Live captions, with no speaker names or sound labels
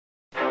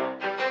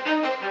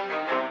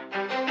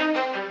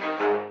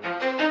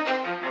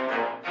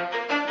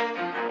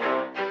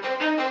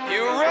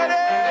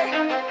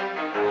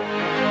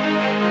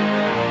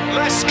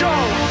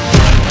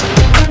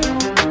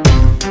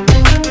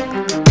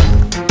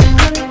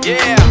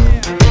Yeah.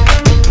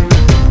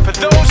 For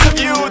those of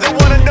you that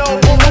wanna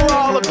know what we're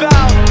all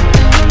about,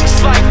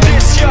 it's like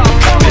this, y'all.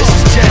 This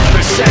is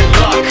 10%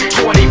 luck,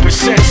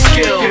 20%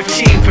 skill,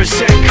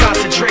 15%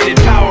 concentrated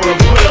power of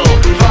will,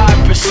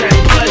 5%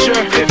 pleasure,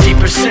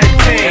 50%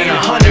 pain, and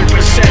 100%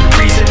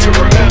 reason to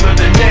remember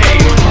the name.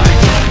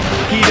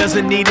 He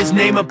doesn't need his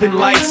name up in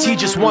lights, he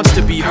just wants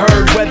to be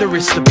heard, whether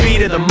it's the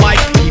beat or the mic.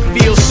 He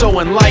feels so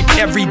unlike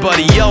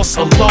everybody else,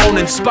 alone,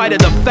 in spite of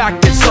the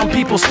fact that some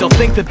people still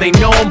think that they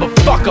know him. But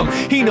fuck him,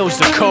 he knows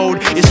the code.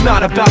 It's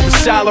not about the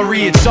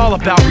salary, it's all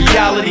about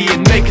reality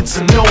and making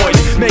some noise,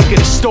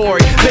 making a story,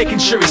 making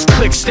sure his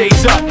click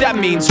stays up. That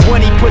means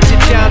when he puts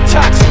it down,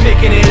 Tox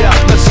picking it up.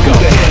 Let's go.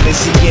 Who the hell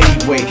is he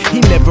anyway? He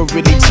never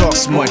really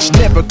talks much,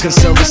 never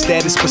concerned with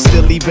status, but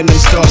still even him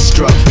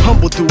starstruck.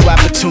 Humble through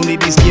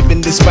opportunities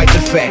given despite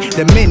the fact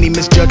that many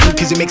misjudge him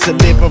cause he makes a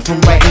living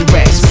from writing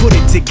raps. Put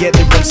it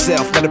together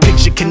himself, now the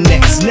picture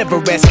connects.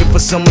 Never asking for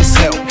someone's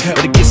help or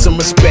to get some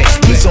respect.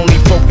 He's only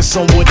focused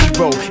on what he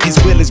wrote, his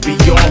will is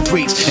beyond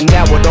reach. And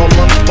now it all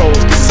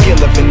unfolds, the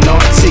skill of an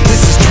artist.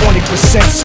 This is 20%